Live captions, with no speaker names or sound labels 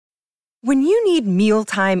When you need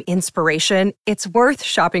mealtime inspiration, it's worth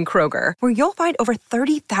shopping Kroger, where you'll find over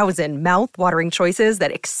 30,000 mouth-watering choices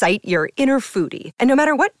that excite your inner foodie. And no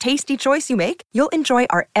matter what tasty choice you make, you'll enjoy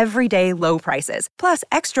our everyday low prices, plus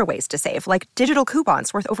extra ways to save, like digital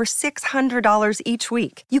coupons worth over $600 each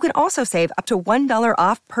week. You can also save up to $1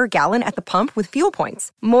 off per gallon at the pump with fuel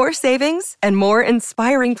points. More savings and more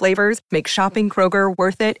inspiring flavors make shopping Kroger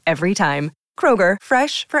worth it every time. Kroger,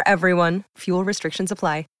 fresh for everyone. Fuel restrictions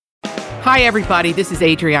apply. Hi, everybody. This is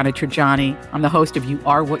Adriana Trajani. I'm the host of You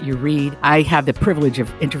Are What You Read. I have the privilege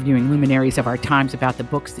of interviewing luminaries of our times about the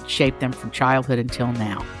books that shaped them from childhood until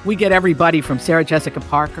now. We get everybody from Sarah Jessica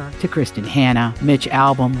Parker to Kristen Hanna, Mitch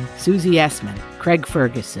Albom, Susie Essman, Craig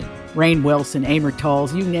Ferguson, Rainn Wilson, Amor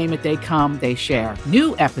Tolls, you name it, they come, they share.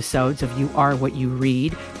 New episodes of You Are What You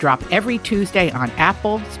Read drop every Tuesday on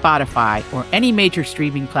Apple, Spotify, or any major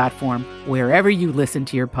streaming platform wherever you listen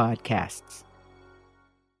to your podcasts.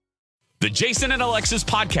 The Jason and Alexis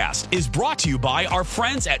podcast is brought to you by our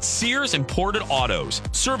friends at Sears Imported Autos,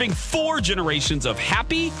 serving 4 generations of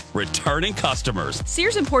happy, returning customers.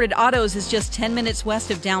 Sears Imported Autos is just 10 minutes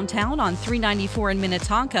west of downtown on 394 in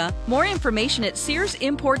Minnetonka. More information at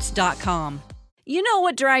SearsImports.com. You know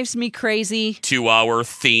what drives me crazy? 2-hour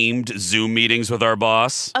themed Zoom meetings with our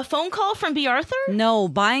boss. A phone call from B. Arthur? No,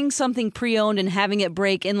 buying something pre-owned and having it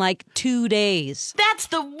break in like 2 days. That's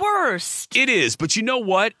the worst. It is, but you know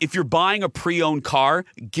what? If you're buying a pre-owned car,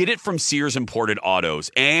 get it from Sears Imported Autos,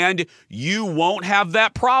 and you won't have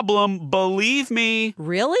that problem, believe me.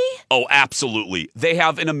 Really? Oh, absolutely. They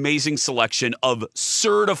have an amazing selection of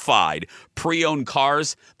certified pre-owned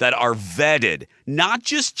cars that are vetted, not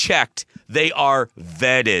just checked. They are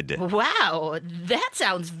vetted. Wow, that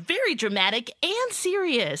sounds very dramatic and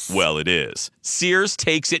serious. Well, it is. Sears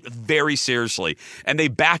takes it very seriously, and they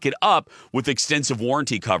back it up with extensive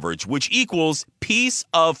warranty coverage, which equals peace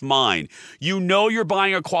of mind. You know you're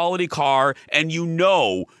buying a quality car, and you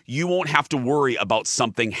know you won't have to worry about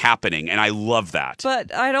something happening, and I love that.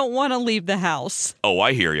 But I don't want to leave the house. Oh,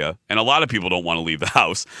 I hear you. And a lot of people don't want to leave the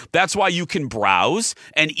house. That's why you can browse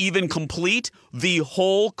and even complete the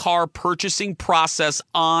whole car purchasing process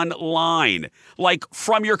online. Like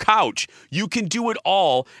from your couch. You can do it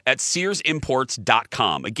all at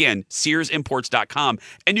SearsImports.com. Again, SearsImports.com.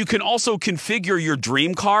 And you can also configure your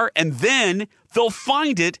dream car, and then they'll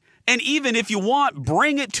find it. And even if you want,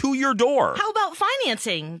 bring it to your door. How about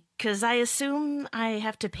financing? Because I assume I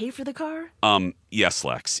have to pay for the car? Yes,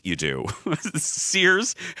 Lex, you do.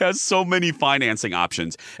 Sears has so many financing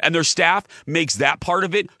options, and their staff makes that part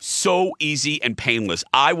of it so easy and painless.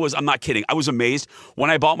 I'm not kidding. I was amazed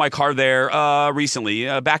when I bought my car there recently,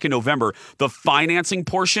 back in November. The financing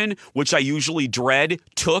portion, which I usually dread,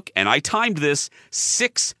 took, and I timed this,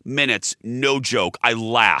 6 minutes. No joke. I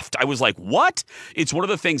laughed. I was like, what? It's one of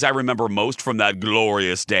the things I remember most from that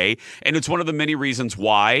glorious day, and it's one of the many reasons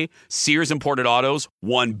why Sears Imported Autos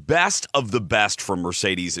won Best of the Best from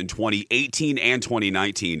Mercedes in 2018 and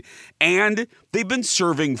 2019. And they've been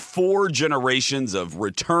serving 4 generations of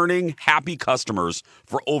returning happy customers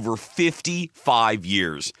for over 55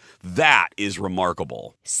 years. That is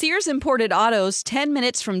remarkable. Sears Imported Autos, 10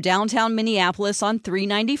 minutes from downtown Minneapolis on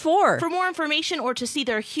 394. For more information or to see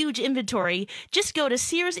their huge inventory, just go to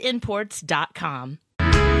SearsImports.com.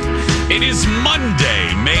 It is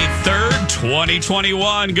Monday, May 3rd,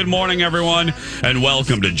 2021. Good morning, everyone, and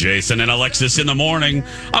welcome to Jason and Alexis in the Morning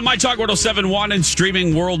on My Talk 107.1 and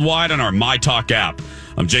streaming worldwide on our My Talk app.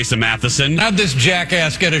 I'm Jason Matheson. How'd this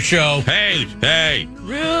jackass get a show? Hey.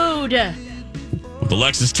 Rude. With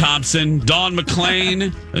Alexis Thompson, Dawn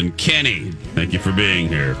McClain, and Kenny. Thank you for being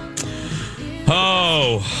here.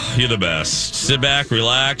 Oh, you're the best. Sit back,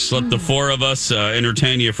 relax, let the 4 of us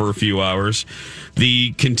entertain you for a few hours.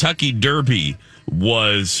 The Kentucky Derby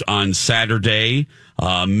was on Saturday.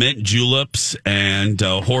 Mint juleps and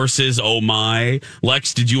horses. Oh, my.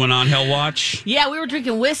 Lex, did you and Angel watch? Yeah, we were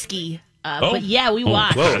drinking whiskey. But yeah, we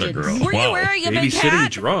watched. Whoa, it. girl. Were you wearing a big Babysitting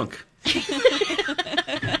hat? drunk.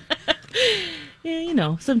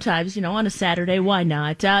 Yeah, sometimes, on a Saturday, why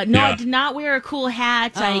not? No, Yeah. I did not wear a cool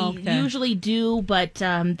hat. Okay. I usually do, but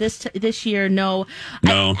this year, no.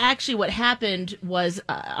 No. Actually, what happened was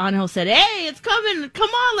Angel said, "Hey, it's coming! Come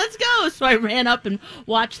on, let's go!" So I ran up and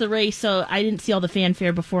watched the race. So I didn't see all the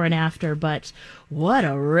fanfare before and after, but what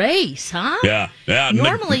a race, huh? Yeah.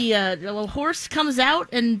 Normally, a horse comes out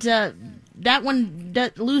and that one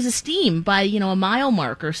loses steam by a mile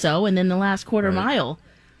mark or so, and then the last quarter mile,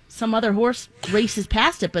 some other horse races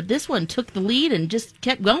past it, but this one took the lead and just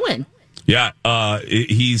kept going. Yeah,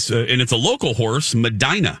 he's and it's a local horse,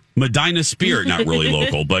 Medina Spirit. Not really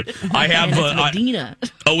local, but I have Medina.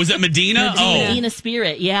 Was that Medina? Medina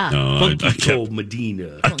Spirit. Yeah.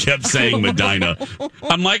 Medina. I kept saying Medina.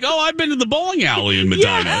 I'm like, I've been to the bowling alley in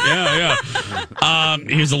Medina. Yeah.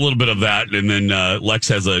 Here's a little bit of that, and then Lex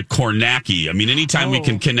has a Kornacki. I mean, anytime we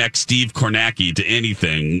can connect Steve Kornacki to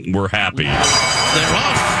anything, we're happy. They're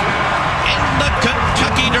off in the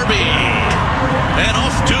Kentucky Derby. And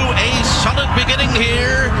off to a solid beginning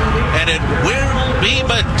here. And it will be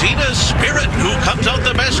Medina Spirit who comes out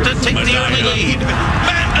the best to take the early lead.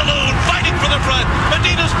 Mandaloon fighting for the front.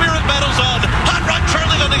 Medina Spirit battles on. Hot Rod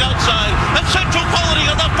Charlie on the outside. And Central Quality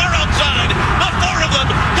on the far outside. The four of them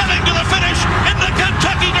heading to the finish in the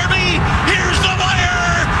Kentucky Derby. Here's the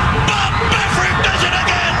wire. Bob Baffert does it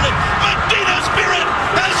again. Medina Spirit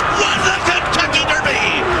has won the Kentucky Derby.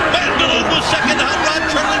 Mandaloon was second. Hot Rod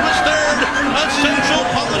Charlie was third. Central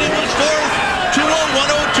Quality was fourth.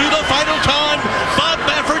 2:01:02 the final time. Bob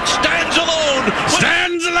Baffert stands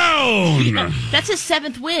alone. That's his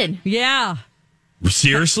 7th win. Yeah.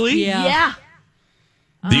 Seriously? Yeah.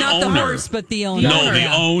 Not owner. the horse, but the owner. No,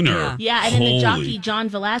 the owner. Yeah, and then the jockey, John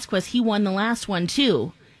Velasquez, he won the last one,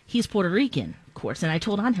 too. He's Puerto Rican, of course. And I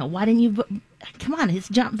told Angel, why didn't you... Come on, it's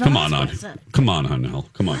John Velasquez. Come on, Angel.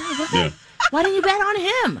 Come on. Yeah. Why didn't you bet on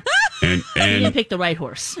him? And you didn't pick the right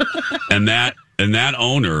horse. and that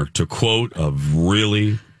owner, to quote a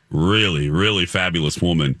really, really, really fabulous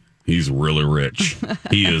woman, he's really rich.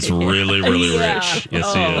 He is really, really rich.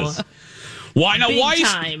 Yes, he is. Why now? Big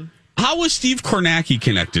time. How is Steve Kornacki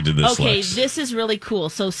connected to this? Okay, Lex? this is really cool.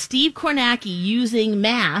 So Steve Kornacki, using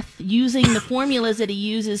math, using the formulas that he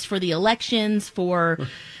uses for the elections, for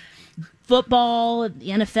football, the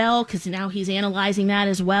NFL, because now he's analyzing that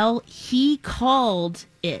as well. He called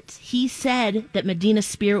it. He said that Medina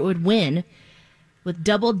Spirit would win with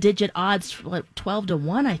double-digit odds,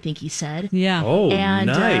 12-1, I think he said. Yeah. Oh, and,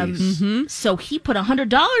 nice. So he put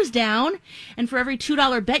 $100 down, and for every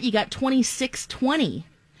 $2 bet, you got $26.20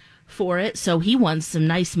 for it. So he won some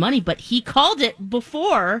nice money, but he called it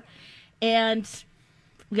before, and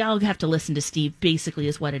we all have to listen to Steve, basically,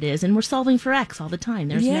 is what it is. And we're solving for X all the time.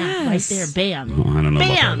 There's Matt right there. Bam. Oh, I don't know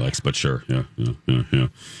Bam. about that, Lex, but sure. Yeah.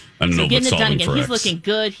 I don't know Getting about it done solving again. for He's X. looking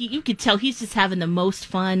good. You could tell he's just having the most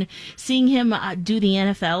fun. Seeing him do the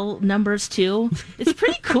NFL numbers, too. It's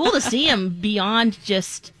pretty cool to see him beyond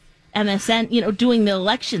just MSN, doing the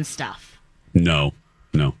election stuff. No.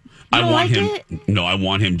 I want like him. it? No, I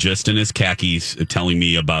want him just in his khakis, telling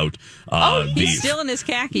me about. He's still in his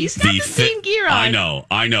khakis. He's got the same gear on.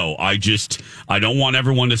 I know. I don't want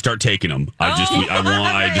everyone to start taking them. I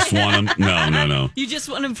just want him. No. You just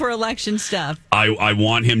want him for election stuff. I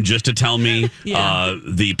want him just to tell me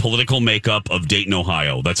the political makeup of Dayton,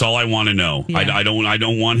 Ohio. That's all I want to know. Yeah. I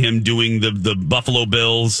don't want him doing the Buffalo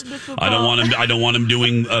Bills. I don't want him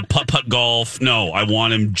doing putt golf. No, I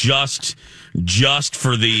want him just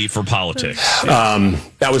for politics.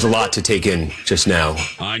 That was a lot to take in just now.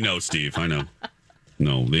 I know, Steve. I know.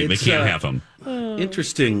 No, they can't have him.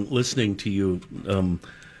 Interesting listening to you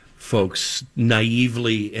folks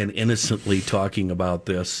naively and innocently talking about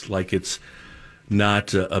this like it's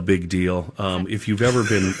not a big deal. If you've ever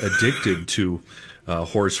been addicted to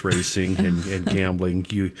horse racing and gambling,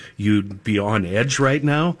 you'd be on edge right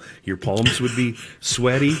now. Your palms would be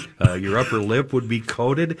sweaty. Your upper lip would be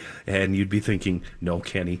coated, and you'd be thinking, "No,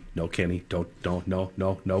 Kenny, no, Kenny, don't, no,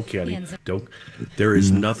 Kenny, don't." There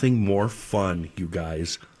is nothing more fun, you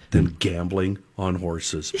guys, than gambling on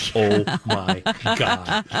horses. Oh my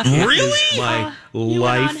God! Really? It is my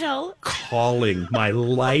life calling. My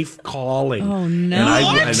life calling. Oh no!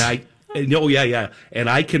 And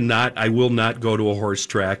I will not go to a horse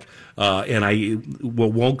track, and I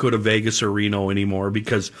won't go to Vegas or Reno anymore,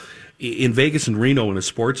 because in Vegas and Reno in a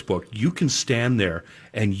sports book, you can stand there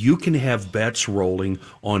and you can have bets rolling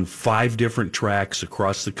on 5 different tracks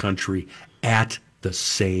across the country at the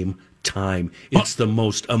same time. It's the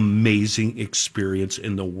most amazing experience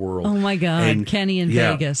in the world. Oh my God, and, Kenny in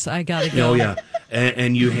Vegas. I gotta go. Oh yeah,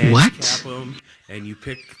 and you handicap them. And you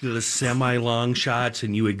pick the semi-long shots,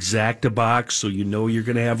 and you exact a box so you know you're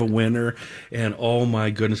going to have a winner. And oh my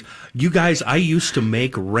goodness, you guys! I used to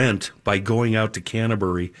make rent by going out to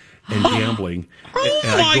Canterbury and gambling.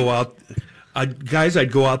 I'd go out,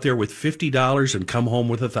 I'd go out there with $50 and come home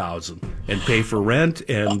with $1,000 and pay for rent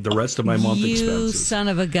and the rest of my month You expenses. son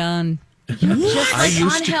of a gun. You're just I like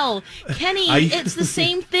used to- Angel. Kenny, it's the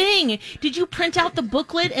same thing. Did you print out the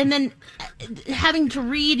booklet and then having to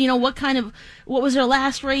read, what was their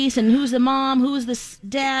last race and who's the mom, who's the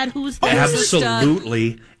dad, who's the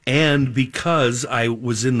Absolutely. And because I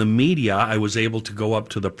was in the media, I was able to go up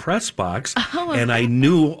to the press box and I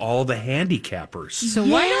knew all the handicappers. So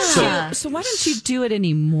why don't you do it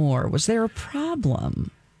anymore? Was there a problem?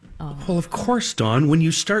 Well, of course, Dawn, when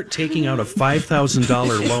you start taking out a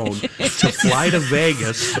 $5,000 loan to fly to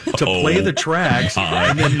Vegas to play the tracks,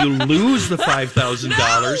 and then you lose the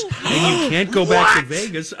 $5,000, and you can't go back to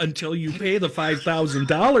Vegas until you pay the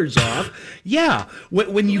 $5,000 off. Yeah,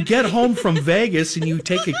 when you get home from Vegas and you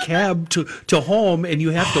take a cab to home and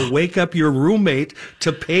you have to wake up your roommate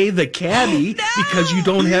to pay the caddy because you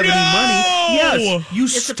don't have any money, yes, you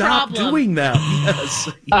stop doing that.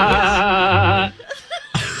 Yes.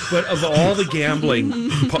 But of all the gambling,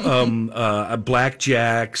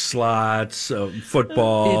 blackjack, slots,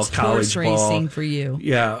 football, It's college horse ball, racing for you.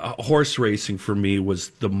 Yeah, horse racing for me was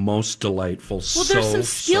the most delightful. Well, there's some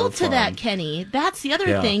skill to that, Kenny. That's the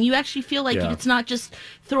other thing. You actually feel like it's not just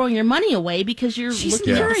throwing your money away because you're looking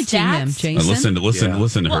encouraging at him, stats. Jason.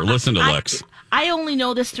 Listen to her. Listen to Lex. I only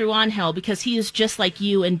know this through Angel because he is just like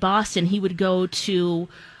you in Boston. He would go to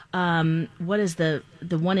what is the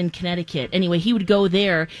one in Connecticut? Anyway, he would go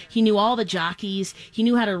there. He knew all the jockeys. He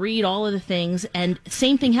knew how to read all of the things. And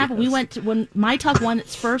same thing happened. We went to, when My Talk won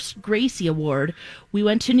its first Gracie Award, we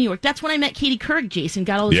went to New York. That's when I met Katie Couric, Jason.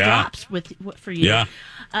 Got all those drops for you. Yeah.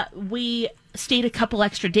 We stayed a couple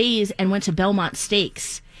extra days and went to Belmont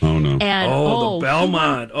Stakes. Oh, no. And, the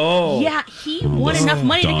Belmont. Yeah, he won enough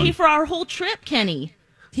money to pay for our whole trip, Kenny.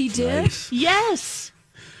 He did? Nice. Yes.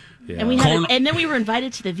 Yeah. And we had, and then we were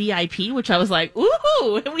invited to the VIP, which I was like,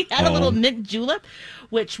 ooh! And we had a little mint julep,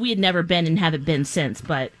 which we had never been and haven't been since.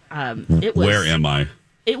 But it was. Where am I?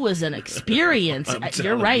 It was an experience.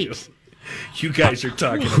 You're right. You guys are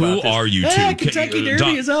talking about Who this. are you two? Hey, Kentucky Derby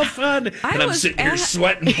Don- is all fun. And I'm sitting here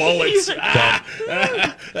sweating bullets.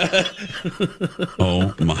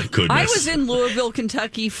 Oh, my goodness. I was in Louisville,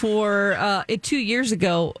 Kentucky for 2 years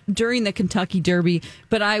ago during the Kentucky Derby,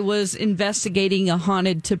 but I was investigating a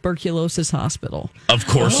haunted tuberculosis hospital. Of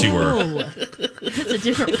course you were. It's a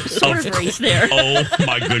different sort of race there. Oh,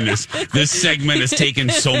 my goodness. This segment has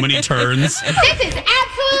taken so many turns. This is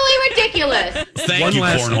absolutely ridiculous. Thank One you,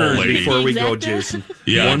 last cornhole turn lady. before we go, Exacta? Jason.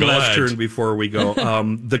 Yeah, One go last ahead. turn before we go.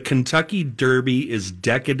 The Kentucky Derby is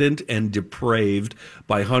decadent and depraved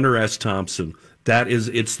by Hunter S. Thompson.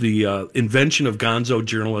 It's the invention of gonzo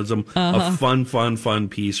journalism. A fun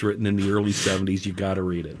piece written in the early 70s. You got to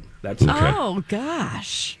read it. That's okay. Oh,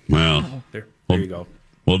 gosh. Well, There you go.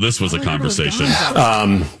 well, this was a conversation.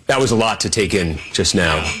 That was a lot to take in just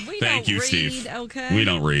now. Thank you, read, Steve. okay? We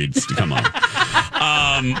don't read. Come on.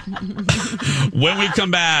 When we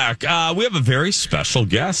come back, we have a very special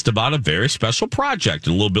guest about a very special project.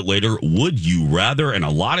 And a little bit later, Would You Rather, and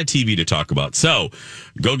a lot of TV to talk about. So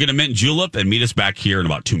go get a mint julep and meet us back here in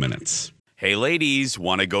about 2 minutes. Hey, ladies,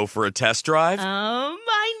 want to go for a test drive?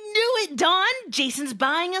 I knew it, Dawn. Jason's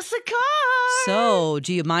buying us a car. So,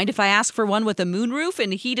 do you mind if I ask for one with a moonroof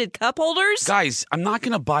and heated cup holders? Guys, I'm not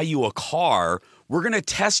going to buy you a car. We're going to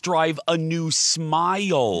test drive a new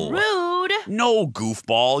Smile. Rude. No,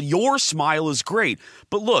 goofball. Your smile is great.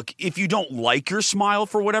 But look, if you don't like your smile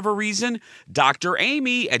for whatever reason, Dr.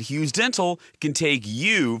 Amy at Hughes Dental can take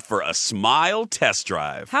you for a smile test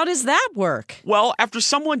drive. How does that work? Well, after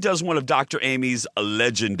someone does one of Dr. Amy's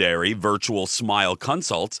legendary virtual smile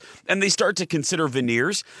consults and they start to consider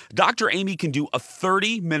veneers, Dr. Amy can do a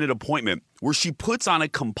 30-minute appointment where she puts on a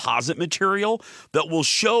composite material that will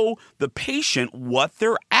show the patient what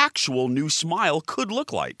their actual new smile could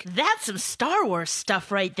look like. That's some Star Wars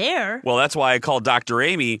stuff right there. Well, that's why I call Dr.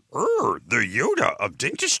 Amy the Yoda of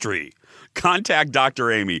dentistry. Contact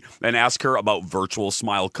Dr. Amy and ask her about virtual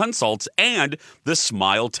smile consults and the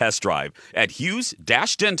smile test drive at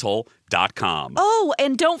hughes-dental.com. Oh,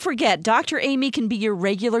 and don't forget, Dr. Amy can be your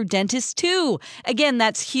regular dentist too. Again,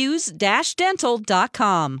 that's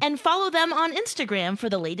hughes-dental.com. And follow them on Instagram for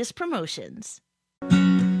the latest promotions.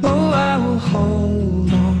 Oh, I will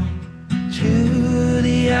hold on to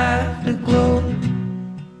the afterglow.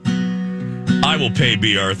 I will pay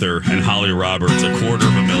B. Arthur and Holly Roberts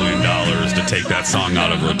 $250,000 to take that song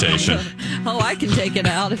out of rotation. Oh, I can take it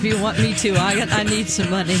out if you want me to. I need some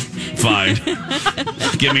money. Fine.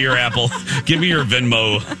 Give me your Apple. Give me your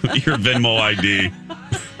Venmo ID.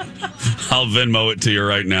 I'll Venmo it to you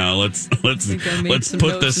right now. Let's put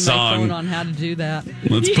this song on how to do that.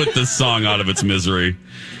 Let's put this song out of its misery.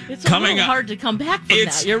 It's a little hard to come back from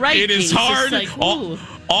that. You're right. It is hard.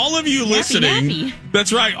 All of you listening,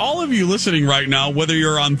 that's right. All of you listening right now, whether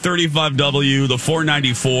you're on 35W, the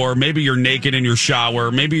 494, maybe you're naked in your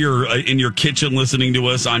shower, maybe you're in your kitchen listening to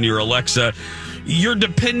us on your Alexa, you're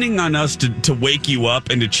depending on us to wake you up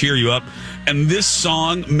and to cheer you up. And this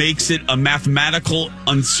song makes it a mathematical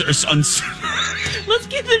Let's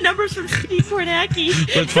get the numbers from Steve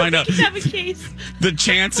Kornacki. Let's find out. Have a case.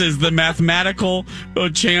 The mathematical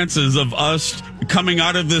chances of us coming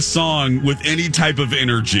out of this song with any type of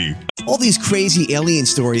energy. All these crazy alien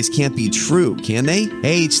stories can't be true, can they?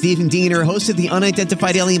 Hey, it's Stephen Diener, host of the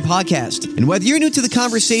Unidentified Alien Podcast. And whether you're new to the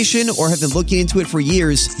conversation or have been looking into it for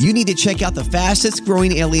years, you need to check out the fastest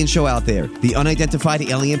growing alien show out there, the Unidentified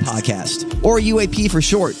Alien Podcast, or UAP for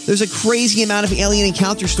short. There's a crazy amount of alien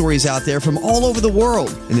encounter stories out there from all over the world.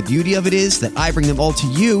 And the beauty of it is that I bring them all to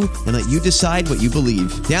you and let you decide what you believe.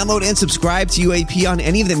 Download and subscribe to UAP on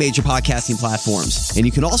any of the major podcasting platforms. And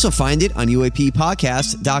you can also find it on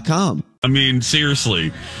UAPpodcast.com. I mean,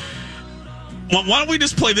 seriously. Why don't we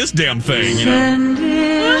just play this damn thing, you know?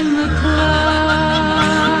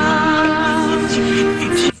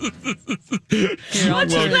 I'm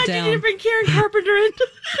so glad you didn't bring Karen Carpenter in.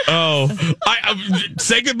 I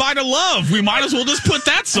say goodbye to love. We might as well just put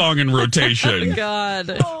that song in rotation. Oh, God.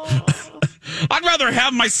 I'd rather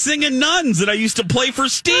have my singing nuns that I used to play for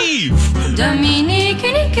Steve. Dominique,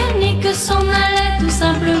 Nick s'en allait tout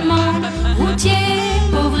simplement. Routier,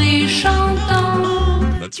 pauvre et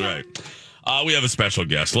chantant. That's right. We have a special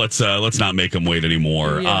guest. Let's not make him wait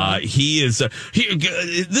anymore. Yeah.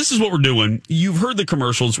 This is what we're doing. You've heard the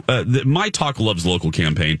commercials. The My Talk Loves Local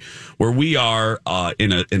campaign, where we are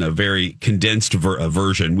in a very condensed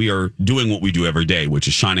version. We are doing what we do every day, which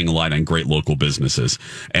is shining a light on great local businesses.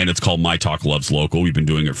 And it's called My Talk Loves Local. We've been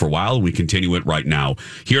doing it for a while. We continue it right now.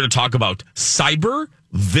 Here to talk about Cyber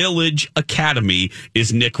Village Academy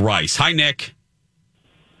is Nick Rice. Hi, Nick.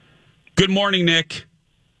 Good morning, Nick.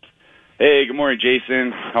 Hey, good morning,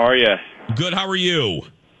 Jason. How are you? Good. How are you?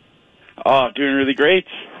 Oh, doing really great.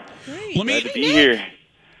 Glad to be here.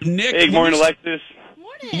 Nick. Hey, good morning, Alexis.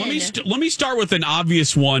 Let me start with an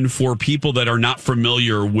obvious one for people that are not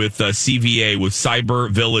familiar with CVA, with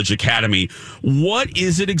Cyber Village Academy. What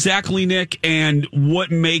is it exactly, Nick, and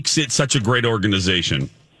what makes it such a great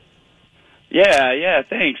organization? Yeah,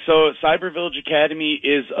 thanks. So Cyber Village Academy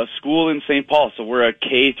is a school in St. Paul. So we're a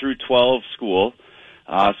K through 12 school.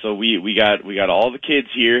 So we got all the kids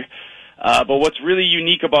here. But what's really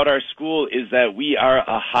unique about our school is that we are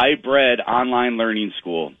a hybrid online learning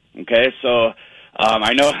school. Okay, so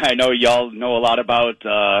I know y'all know a lot about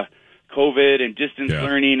COVID and distance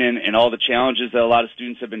learning and all the challenges that a lot of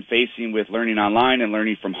students have been facing with learning online and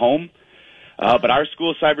learning from home. But our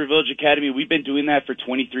school, Cyber Village Academy, we've been doing that for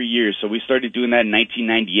 23 years. So we started doing that in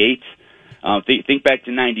 1998. Think back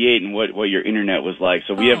to 98 and what your internet was like.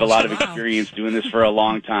 So we have a lot of experience doing this for a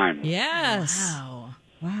long time. Yes.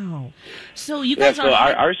 Wow. So you guys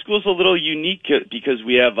our school's a little unique because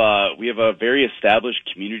we have a very established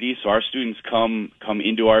community. So our students come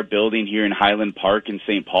into our building here in Highland Park in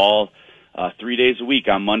St. Paul 3 days a week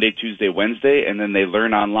on Monday, Tuesday, Wednesday, and then they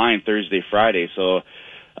learn online Thursday, Friday. So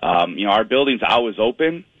our building's always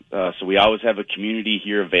open. So we always have a community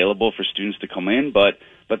here available for students to come in, but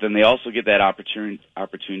then they also get that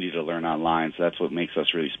opportunity to learn online. So that's what makes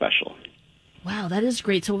us really special. Wow, that is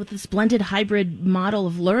great. So with this blended hybrid model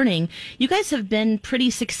of learning, you guys have been pretty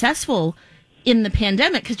successful in the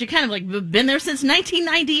pandemic because you're kind of like been there since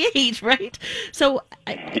 1998, right? So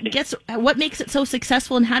I guess what makes it so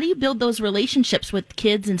successful, and how do you build those relationships with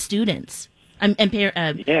kids and students and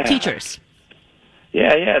teachers?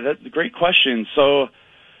 Yeah, that's a great question. So,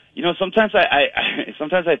 sometimes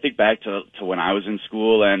I think back to when I was in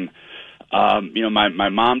school, and my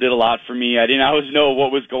mom did a lot for me. I didn't always know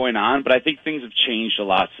what was going on, but I think things have changed a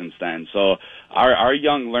lot since then. So our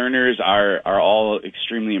young learners are all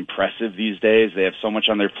extremely impressive these days. They have so much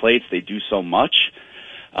on their plates. They do so much.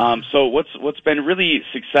 So what's been really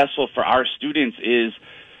successful for our students is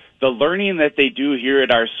the learning that they do here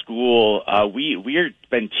at our school. We've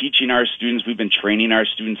been teaching our students, we've been training our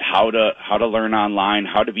students how to learn online,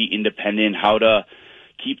 how to be independent, how to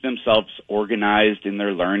keep themselves organized in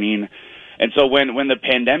their learning. And so when the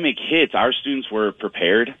pandemic hit, our students were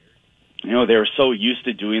prepared. They were so used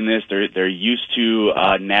to doing this. They're used to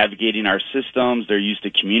navigating our systems. They're used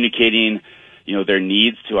to communicating, their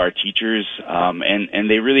needs to our teachers. And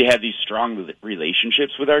they really have these strong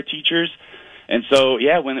relationships with our teachers. And so,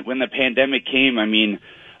 when the pandemic came,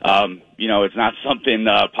 It's not something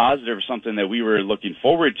positive or something that we were looking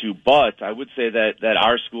forward to, but I would say that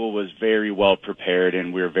our school was very well prepared,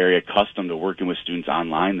 and we were very accustomed to working with students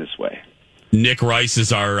online this way. Nick Rice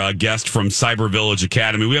is our guest from Cyber Village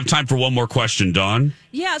Academy. We have time for one more question, Dawn.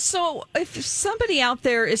 Yeah, so if somebody out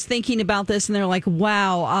there is thinking about this and they're like,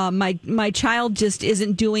 wow, my child just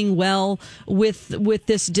isn't doing well with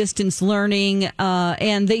this distance learning,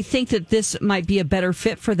 and they think that this might be a better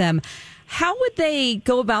fit for them, how would they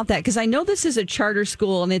go about that? Because I know this is a charter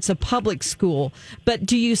school and it's a public school, but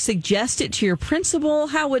do you suggest it to your principal?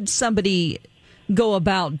 How would somebody go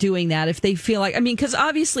about doing that if they feel like, because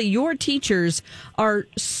obviously your teachers are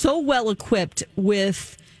so well equipped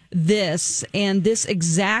with this and this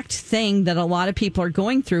exact thing that a lot of people are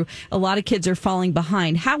going through. A lot of kids are falling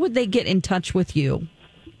behind. How would they get in touch with you?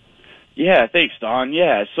 Yeah, thanks, Dawn.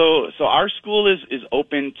 Yeah, so our school is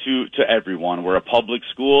open to everyone. We're a public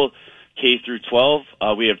school, K through 12.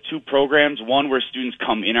 We have two programs, one where students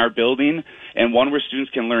come in our building and one where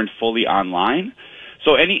students can learn fully online.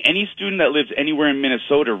 So any student that lives anywhere in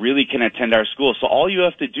Minnesota really can attend our school. So all you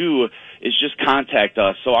have to do is just contact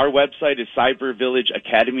us. So our website is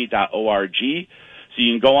cybervillageacademy.org. So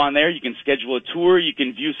you can go on there, you can schedule a tour, you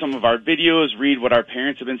can view some of our videos, read what our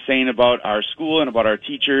parents have been saying about our school and about our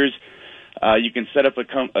teachers. You can set up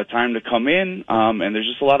a time to come in, and there's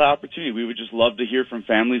just a lot of opportunity. We would just love to hear from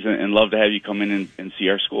families and love to have you come in and see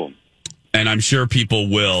our school. And I'm sure people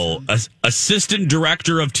will. Assistant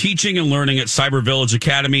Director of Teaching and Learning at Cyber Village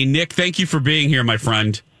Academy. Nick, thank you for being here, my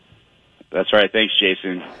friend. That's right. Thanks,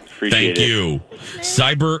 Jason. Appreciate it. Thank you.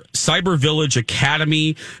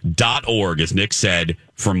 Cybervillageacademy.org, as Nick said,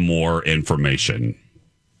 for more information.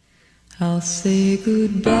 I'll say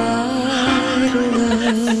goodbye to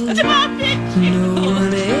love. No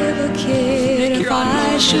one ever cared if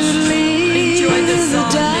I should leave the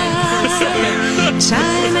die.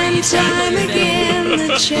 Time and time again,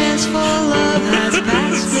 the chance for love has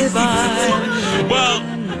passed me by. Well,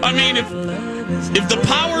 if the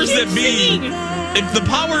powers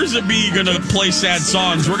that be gonna play sad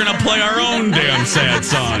songs, we're gonna play our own damn sad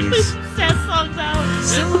songs. Sad songs out.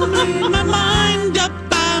 So leave my mind up,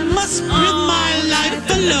 I must with my life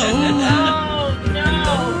alone. Oh, no.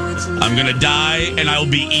 I'm gonna die and I'll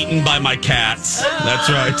be eaten by my cats. That's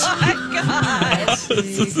right. Oh, my God.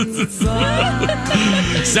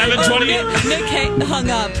 7:20. Nick hung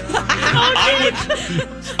up.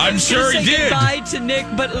 I'm sure he did. Goodbye to Nick,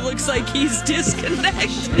 but it looks like he's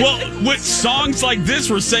disconnected. Well, with songs like this,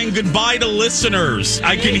 we're saying goodbye to listeners.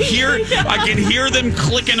 I can hear them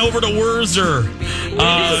clicking over to Wurzer.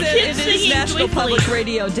 It is National Public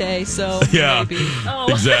Radio Day, so yeah, maybe.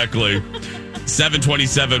 Exactly.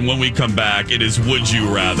 7:27. When we come back, it is Would You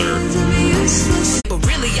Rather.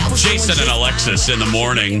 Jason and Alexis in the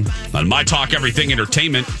morning on My Talk Everything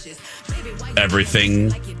Entertainment.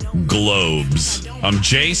 Everything Globes. I'm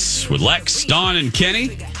Jace with Lex, Dawn, and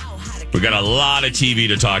Kenny. We got a lot of TV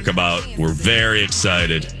to talk about. We're very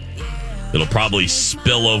excited. It'll probably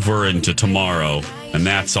spill over into tomorrow, and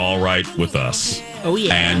that's all right with us. Oh,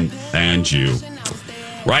 yeah. And you.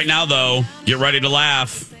 Right now, though, get ready to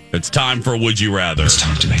laugh. It's time for Would You Rather. It's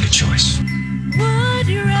time to make a choice. Would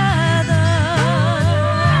you rather?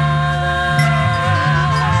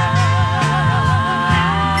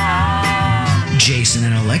 Jason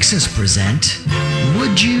and Alexis present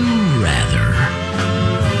Would You Rather?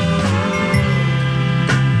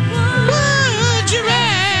 Would you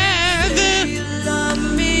rather?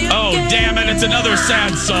 Oh, damn it. It's another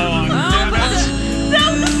sad song. Damn it.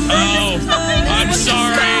 Oh, I'm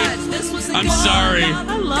sorry. I'm sorry.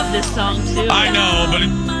 I love this song, too. I know, but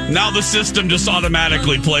now the system just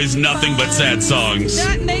automatically plays nothing but sad songs.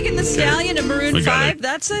 That Megan Thee Stallion and Maroon 5,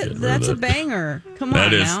 that's a banger. Come on now.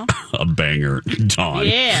 That is a banger, Dawn.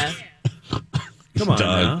 Yeah. Come on,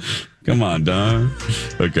 Dawn. Come on, Dawn.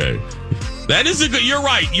 Okay. That is a good... You're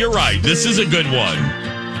right. This is a good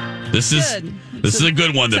one. This is a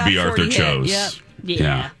good one that B. Arthur chose. Yep.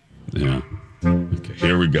 Yeah. Okay,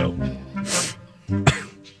 here we go.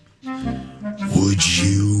 Would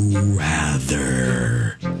you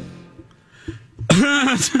rather?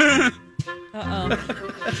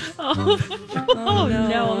 Oh,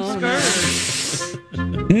 no, I'm scared.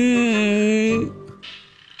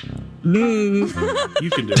 You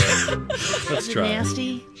can do it. Let's try.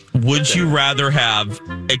 Nasty. Would you rather have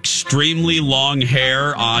extremely long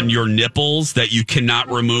hair on your nipples that you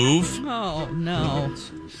cannot remove? Oh, no.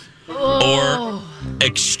 Or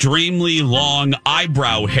extremely long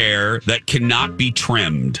eyebrow hair that cannot be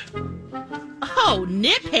trimmed? Oh,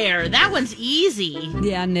 nip hair. That one's easy.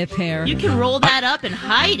 Yeah, nip hair. You can roll that up and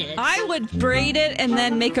hide it. I would braid it and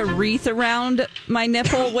then make a wreath around my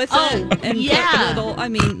nipple with it. And yeah. put little,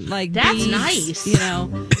 that's beads, nice.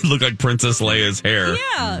 It looked like Princess Leia's hair.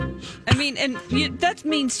 Yeah. That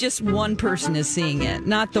means just one person is seeing it,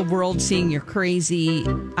 not the world seeing your crazy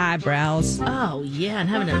eyebrows. Oh, yeah, and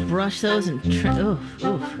having to brush those and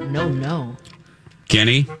no.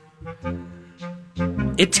 Kenny?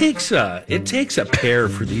 It takes a pair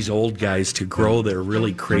for these old guys to grow their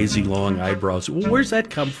really crazy long eyebrows. Where's that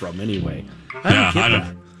come from anyway? I don't get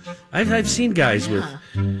that. I've seen guys with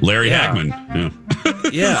Larry Hagman.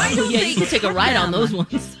 Yeah. You can take a ride on those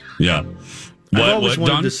ones. Yeah. I've always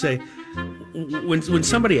wanted to say, when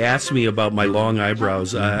somebody asks me about my long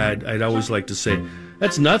eyebrows, I'd always like to say,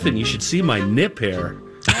 that's nothing. You should see my nip hair.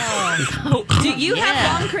 Do you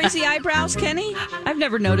have long, crazy eyebrows, Kenny? I've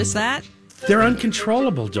never noticed that. They're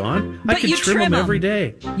uncontrollable, Dawn. I can trim them every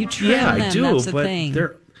day. You trim them. Yeah, I do, that's the but thing.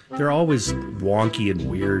 they're always wonky and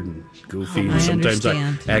weird and goofy. I And sometimes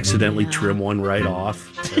understand. I accidentally trim one right off.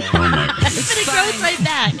 But it grows right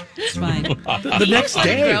back. It's fine. The next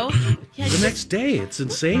day. Yeah, The next day. It's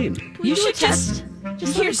insane. You should just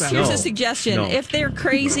here's No. a suggestion. No. If they're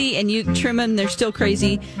crazy and you trim them, they're still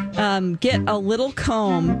crazy. Get a little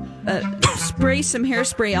comb, spray some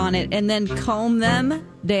hairspray on it, and then comb them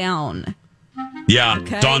down. Yeah,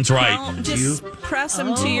 Okay? Dawn's right. Don't just press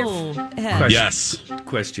them to your head. Yes.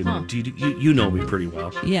 Question. Do you know me pretty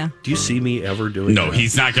well? Yeah. Do you see me ever doing No, that?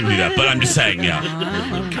 he's not going to do that, but I'm just saying,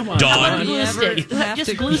 yeah. Come on. Dawn. Glue stick.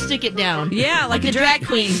 Just glue stick it down. Yeah, like the drag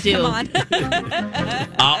queens do. Come on.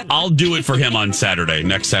 I'll do it for him on Saturday.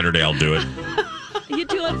 Next Saturday, I'll do it. You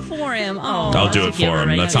do it for him. Oh, I'll do it for him.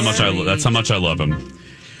 right That's how much I love him.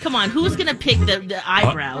 Come on, who's going to pick the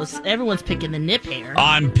eyebrows? Everyone's picking the nip hair.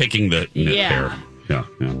 I'm picking the nip hair. Yeah.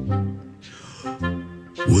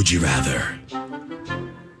 Would you rather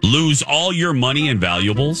lose all your money and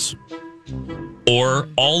valuables or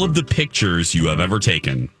all of the pictures you have ever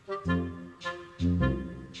taken?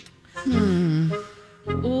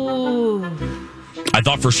 Ooh. I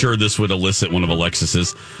thought for sure this would elicit one of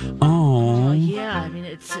Alexis's. Oh, yeah. I mean,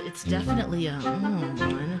 it's definitely a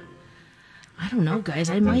one. I don't know, guys.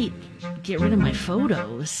 I might get rid of my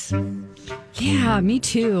photos. Yeah, me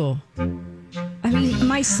too. I mean,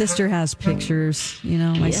 my sister has pictures,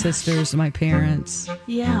 my sisters, my parents.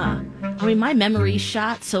 Yeah. I mean, my memory's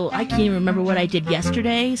shot, so I can't even remember what I did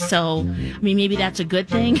yesterday. So, I mean, maybe that's a good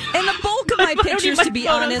thing. And the bulk of my pictures, to be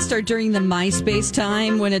honest, are during the MySpace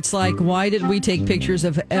time when it's like, why did we take pictures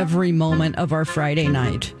of every moment of our Friday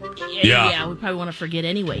night? Yeah, we probably want to forget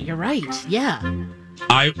anyway. You're right. Yeah.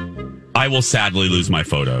 I will sadly lose my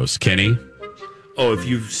photos. Kenny? Oh, if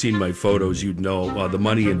you've seen my photos, you'd know the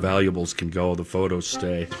money and valuables can go, the photos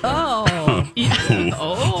stay. Oh.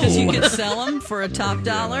 Because you could sell them for a top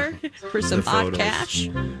dollar for some The hot photos. cash.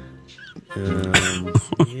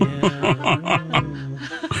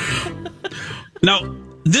 Now,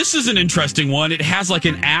 this is an interesting one. It has like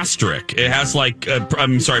an asterisk. It has like,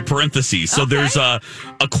 parentheses. So there's a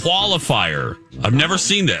qualifier. I've never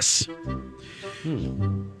seen this.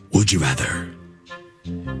 Would you rather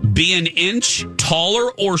be an inch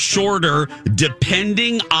taller or shorter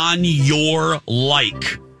depending on your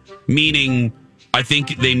like? Meaning, I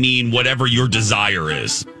think they mean whatever your desire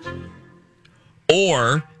is.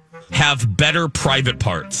 Or have better private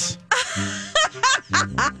parts.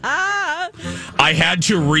 I had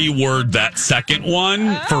to reword that second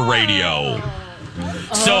one for radio.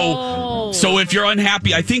 So if you're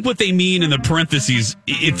unhappy, I think what they mean in the parentheses,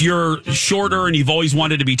 if you're shorter and you've always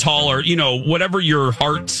wanted to be taller, whatever your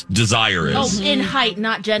heart's desire is. Oh, in height,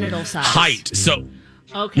 not genital size. Height. So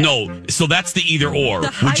Okay. no, so that's the either or.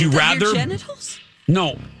 The Would you height of rather your genitals?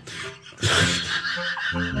 No.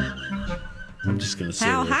 I'm just going to say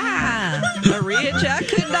How that. high? Maria Jack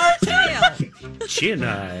could not tell. Chin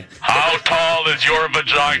high. How tall is your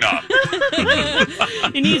vagina?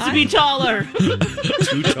 It needs to be taller.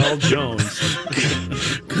 Too tall Jones.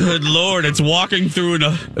 Good Lord, it's walking through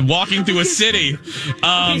a city.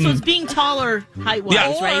 Okay, so it's being taller height-wise,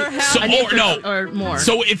 Yeah. right? So, An inch no. or more.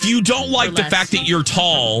 So if you don't like the less. fact that you're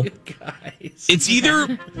tall, it's either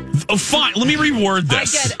fine. Let me reword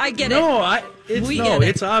this. I get it. No,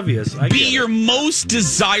 it's obvious. I Be get your it. most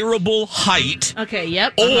desirable height, Okay,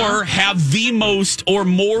 yep. or have the most or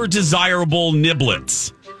more desirable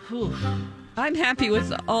niblets. I'm happy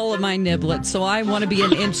with all of my niblets, so I want to be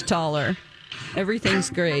an inch taller. Everything's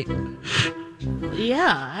great.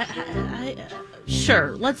 Yeah,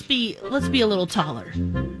 sure. Let's be a little taller.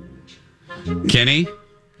 Kenny,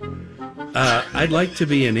 I'd like to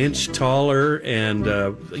be an inch taller, and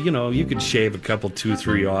you could shave a couple, 2,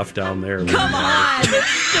 3 off down there. Come on,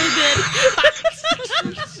 So good.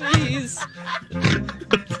 jeez.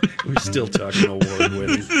 We're still talking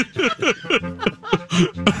award-winning.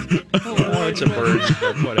 Oh, it's a bird,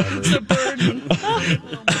 but whatever. It's a burden.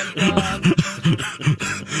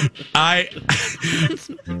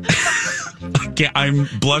 I'm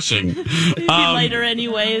blushing. You'd be lighter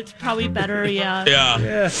anyway. It's probably better, yeah.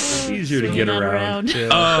 Yeah, easier to get around.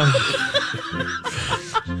 Yeah.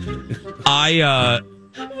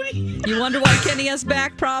 You wonder why Kenny has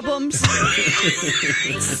back problems?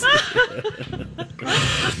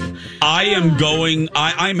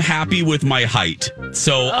 I'm happy with my height,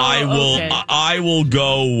 so I will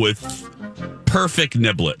go with perfect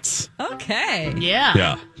niblets. Okay. Yeah.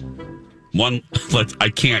 Yeah. I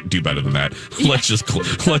can't do better than that. Let's just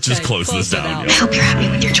close this down. I hope you're happy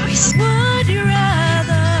with your choice. Would you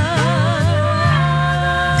rather?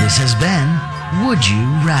 This has been Would You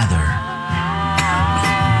Rather?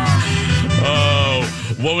 Oh,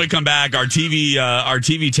 when we come back, our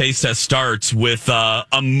TV taste test starts with a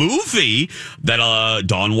movie that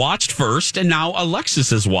Dawn watched first, and now Alexis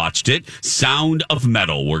has watched it. Sound of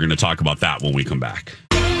Metal. We're going to talk about that when we come back.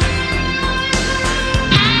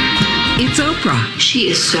 It's Oprah. She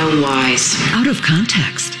is so wise. Out of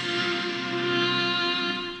context.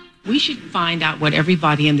 We should find out what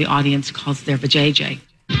everybody in the audience calls their vajayjay.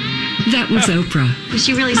 That was Oprah. Did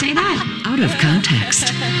she really say that? Out of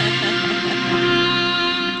context.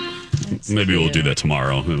 Maybe we'll do that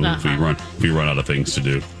tomorrow if we run out of things to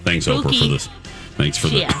do. Thanks, Oprah, for this. Thanks for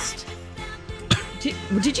asked.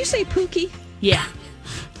 Did you say Pookie? Yeah.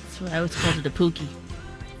 That's what I always called it, a Pookie.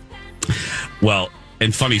 Well,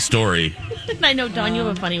 and funny story. I know, Dawn, you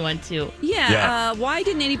have a funny one, too. Yeah. Why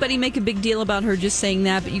didn't anybody make a big deal about her just saying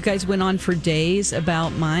that, but you guys went on for days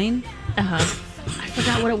about mine? I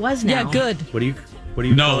forgot what it was now. Yeah, good. What do you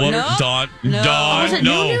No, call it? Dawn. No. Dawn. Was it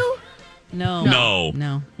No. No.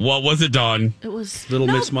 No. What was it, Dawn? It was Little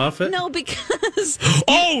Miss Muffet? No, because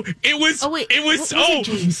it was. Oh, wait. It was. What was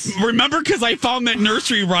it, James? Remember? Because I found that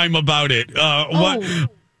nursery rhyme about it. What?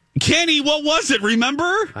 Kenny, what was it?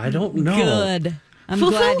 Remember? I don't know. good. I'm Fufu?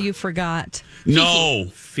 glad you forgot. No,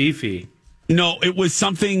 Fifi. no. It was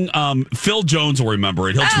something. Phil Jones will remember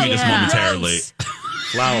it. He'll tweet us momentarily.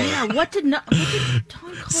 Flower. Yeah, what did Dawn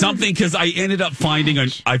call Something, because I ended up finding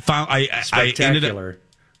Spectacular.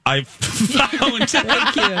 I found.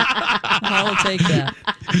 Thank you. I'll take that.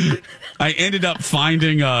 I ended up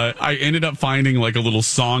finding like a little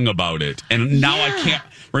song about it, and now I can't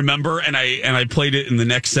remember. And I played it in the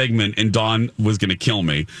next segment, and Dawn was going to kill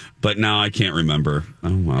me, but now I can't remember.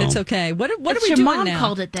 Oh well, It's okay. What are we your doing mom now?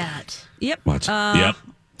 called it that. Yep. What? What Yep. are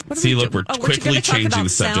See, we look, we're we're quickly gonna talk changing about the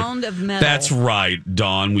subject. Sound of Metal. That's right,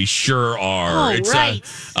 Dawn. We sure are. Oh, right.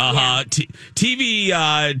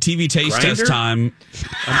 TV taste Grindr? test time.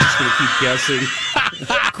 I'm just going to keep guessing.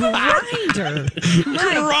 Grindr.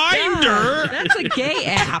 Grindr. That's a gay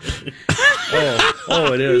app.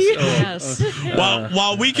 Oh, it is. Oh, Yes.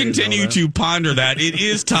 While we continue to ponder that, it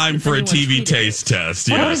is time for a TV taste test.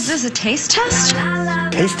 What Yes. is this, a taste test?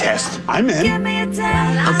 Taste test. I'm in.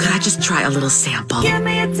 Oh, could I just try a little sample? Just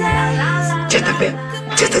a bit.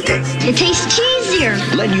 Just a taste. It tastes cheesier.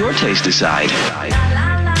 Let your taste decide.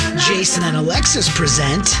 Jason and Alexis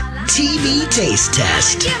present TV Taste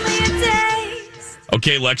Test.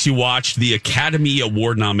 Okay, Lex, you watched the Academy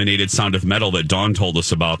Award nominated Sound of Metal that Dawn told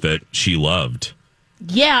us about that she loved.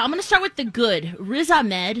 Yeah, I'm going to start with the good. Riz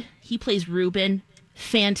Ahmed, he plays Ruben.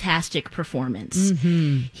 Fantastic performance.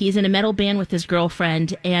 Mm-hmm. He's in a metal band with his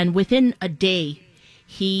girlfriend, and within a day,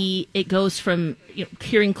 it goes from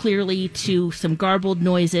hearing clearly to some garbled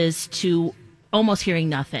noises to almost hearing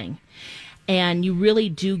nothing. And you really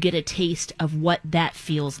do get a taste of what that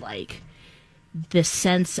feels like. The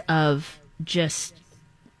sense of just,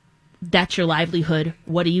 that's your livelihood.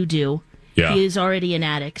 What do you do? Yeah. He is already an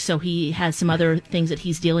addict, so he has some other things that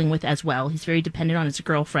he's dealing with as well. He's very dependent on his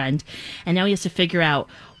girlfriend. And now he has to figure out,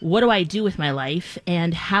 what do I do with my life?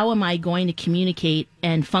 And how am I going to communicate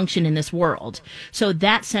and function in this world? So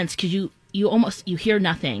that sense, because you hear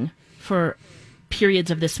nothing for periods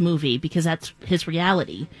of this movie, because that's his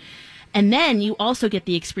reality. And then you also get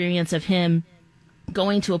the experience of him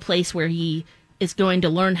going to a place where he is going to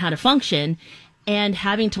learn how to function and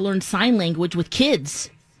having to learn sign language with kids.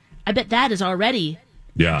 I bet that is already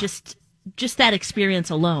just that experience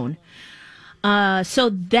alone. So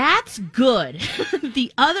that's good.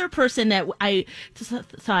 The other person that I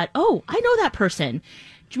thought, oh, I know that person. Do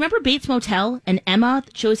you remember Bates Motel and Emma?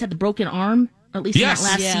 She always had the broken arm. Or at least in that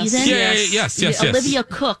last season. Yes. Olivia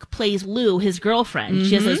Cook plays Lou, his girlfriend.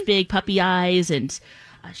 She has those big puppy eyes, and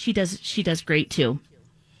she does great too.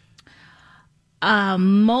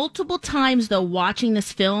 Multiple times, though, watching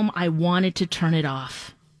this film, I wanted to turn it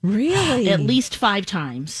off. Really? At least 5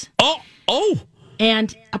 times. Oh!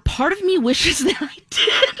 And a part of me wishes that I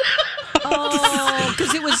did. Oh,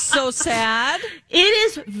 because it was so sad. It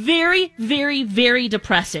is very, very, very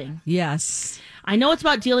depressing. Yes. I know it's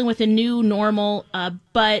about dealing with a new normal,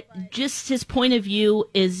 but just his point of view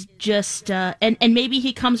is just, and maybe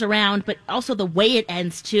he comes around, but also the way it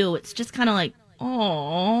ends, too. It's just kind of like,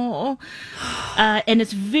 oh. And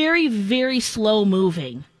it's very, very slow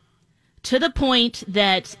moving to the point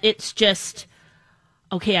that it's just,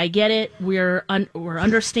 okay, I get it. We're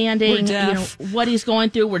understanding what he's going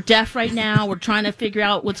through. We're deaf right now. We're trying to figure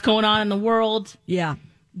out what's going on in the world. Yeah.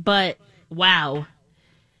 But, wow.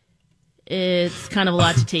 It's kind of a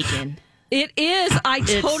lot to take in. It is. I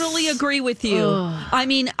totally agree with you. I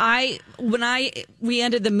mean, when we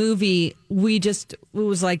ended the movie, it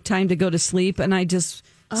was like time to go to sleep, and I just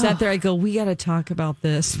sat there. I go, we got to talk about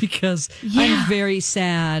this because I'm very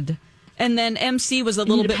sad. And then MC was a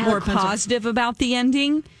little bit more positive about the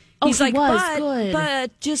ending. He's like,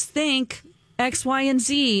 but just think X, Y, and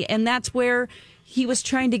Z, and that's where he was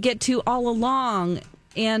trying to get to all along,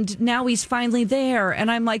 and now he's finally there. And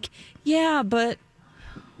I'm like, yeah, but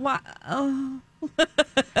why? Oh.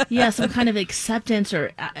 Yeah, some kind of acceptance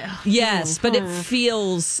or yes, but it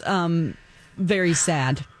feels very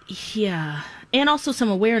sad. Yeah, and also some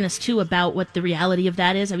awareness too about what the reality of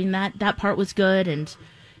that is. I mean, that part was good, and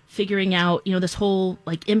figuring out this whole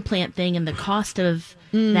like implant thing and the cost of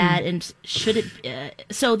that, and should it.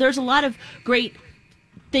 So there's a lot of great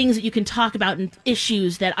things that you can talk about and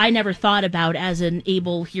issues that I never thought about as an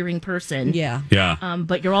able hearing person. Yeah.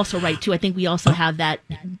 But you're also right too. I think we also have that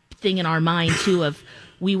thing in our mind too of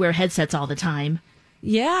we wear headsets all the time.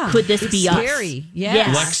 Yeah. Could this be scary? us?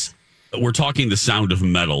 Yes. Lex, we're talking The Sound of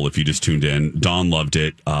Metal. If you just tuned in, Dawn loved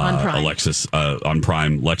it. On Prime. Alexis on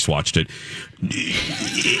Prime. Lex watched it.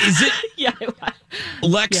 Is it? Yeah.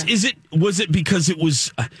 Lex, was it because it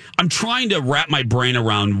was? I'm trying to wrap my brain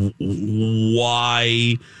around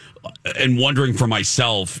why, and wondering for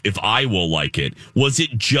myself if I will like it.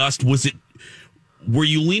 Were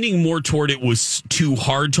you leaning more toward it was too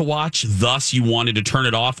hard to watch, thus you wanted to turn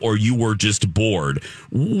it off, or you were just bored?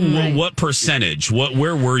 Right. What percentage?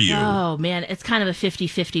 Where were you? Oh, man, it's kind of a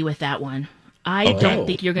 50-50 with that one. I don't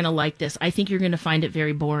think you're going to like this. I think you're going to find it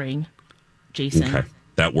very boring, Jason. Okay.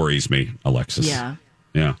 That worries me, Alexis. Yeah.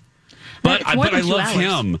 But I love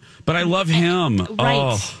him. But I love him. Right.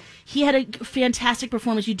 Oh. He had a fantastic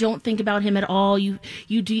performance. You don't think about him at all. You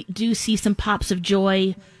do see some pops of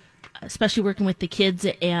joy, especially working with the kids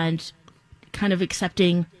and kind of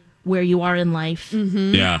accepting where you are in life.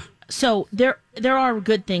 Mm-hmm. Yeah. So there are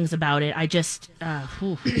good things about it. I just, yeah,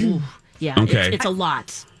 okay. It's a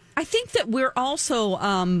lot. I think that we're also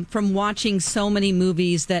from watching so many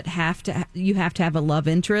movies that you have to have a love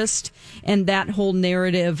interest, and that whole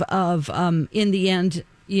narrative of in the end,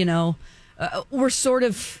 we're sort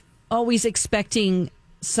of always expecting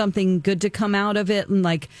something good to come out of it, and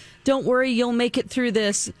like, don't worry, you'll make it through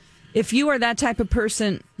this. If you are that type of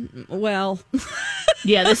person, well,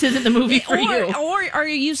 yeah, this isn't the movie for you. Or are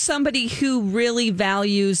you somebody who really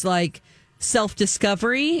values like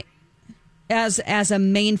self-discovery as a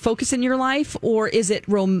main focus in your life, or is it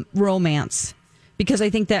romance? Because I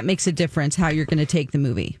think that makes a difference how you're going to take the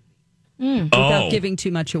movie without giving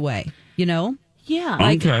too much away. Yeah.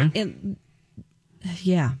 Okay.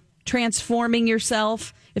 Yeah. Transforming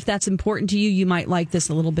yourself. If that's important to you, you might like this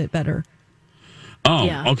a little bit better. Oh,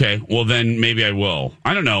 yeah. Okay. Well, then maybe I will.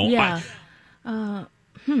 I don't know. Yeah. Yeah.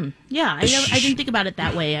 I didn't think about it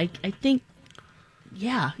that way. I think.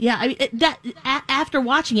 Yeah. After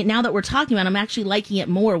watching it, now that we're talking about it, I'm actually liking it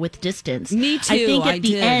more with distance. Me too. I think at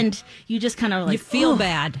the end, you just kind of like... You feel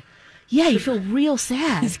bad. Yeah, you feel real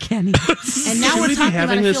sad. Kenny. And now we're talking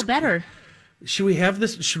about it, I feel better.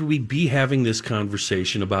 Should we be having this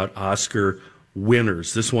conversation about Oscar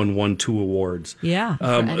winners? This one won 2 awards. Yeah.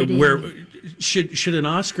 Where should an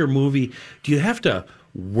Oscar movie, do you have to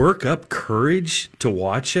work up courage to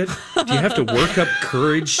watch it? Do you have to work up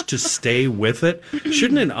courage to stay with it?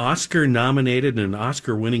 Shouldn't an Oscar-nominated and an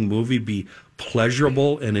Oscar-winning movie be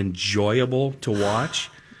pleasurable and enjoyable to watch?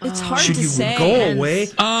 It's hard Should to you say. go away?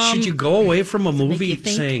 Should you go away from a movie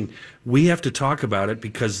saying, we have to talk about it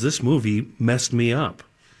because this movie messed me up?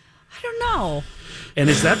 I don't know. And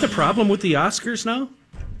is that the problem with the Oscars now?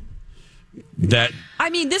 I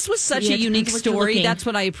mean, this was such a unique story. That's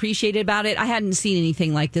what I appreciated about it. I hadn't seen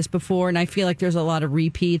anything like this before, and I feel like there's a lot of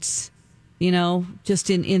repeats just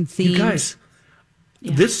in themes. You guys,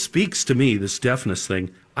 this speaks to me, this deafness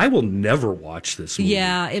thing. I will never watch this movie.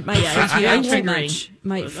 Yeah, it might freak you out too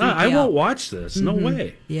much. I won't watch this. No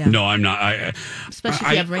way. Yeah. No, I'm not. Especially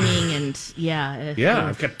if you have ringing and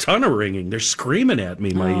I've got a ton of ringing. They're screaming at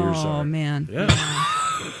me. My ears are. Oh man. Yeah.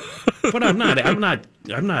 But I'm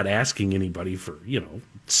not asking anybody for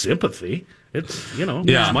sympathy. It's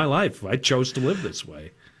it's my life. I chose to live this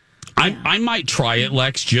way. I might try it,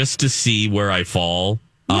 Lex, just to see where I fall.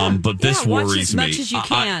 But this watch worries as me. much as you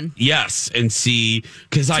can. Yes, and see,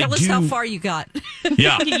 because I do. Tell us how far you got.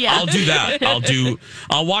 Yeah, I'll do that.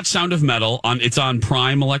 I'll watch Sound of Metal. It's on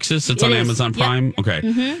Prime, Alexis. It's on Amazon Prime. Yep. Okay.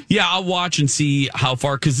 Mm-hmm. Yeah, I'll watch and see how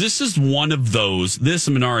far, because this is one of those. This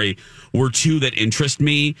and Minari were two that interest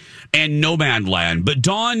me, and Nomadland. But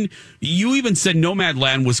Dawn, you even said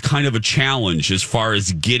Nomadland was kind of a challenge as far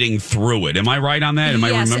as getting through it. Am I right on that? Am I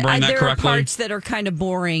remembering that correctly? There are parts that are kind of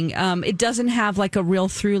boring. It doesn't have like a real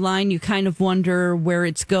through line. You kind of wonder where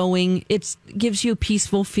it's going. It gives you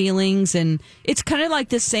peaceful feelings, and it's kind of like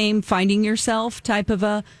the same Finding Yourself type of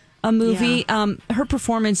a movie. Yeah. Her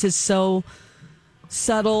performance is so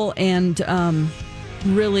subtle and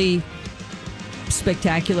really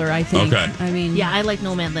spectacular, I think. Okay. I mean, I like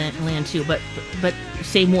Nomadland too, but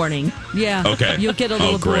same warning. Yeah. Okay. You'll get a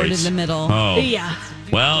little bored in the middle. Oh. Yeah.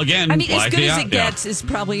 Well, again, I mean, as good as it gets is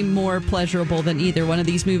probably more pleasurable than either one of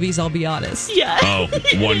these movies, I'll be honest. Yeah. Oh,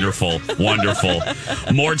 wonderful. Wonderful.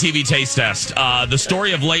 More TV Taste Test. The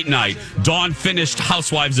story of late night. Dawn finished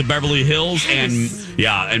Housewives of Beverly Hills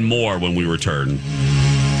and more when we return.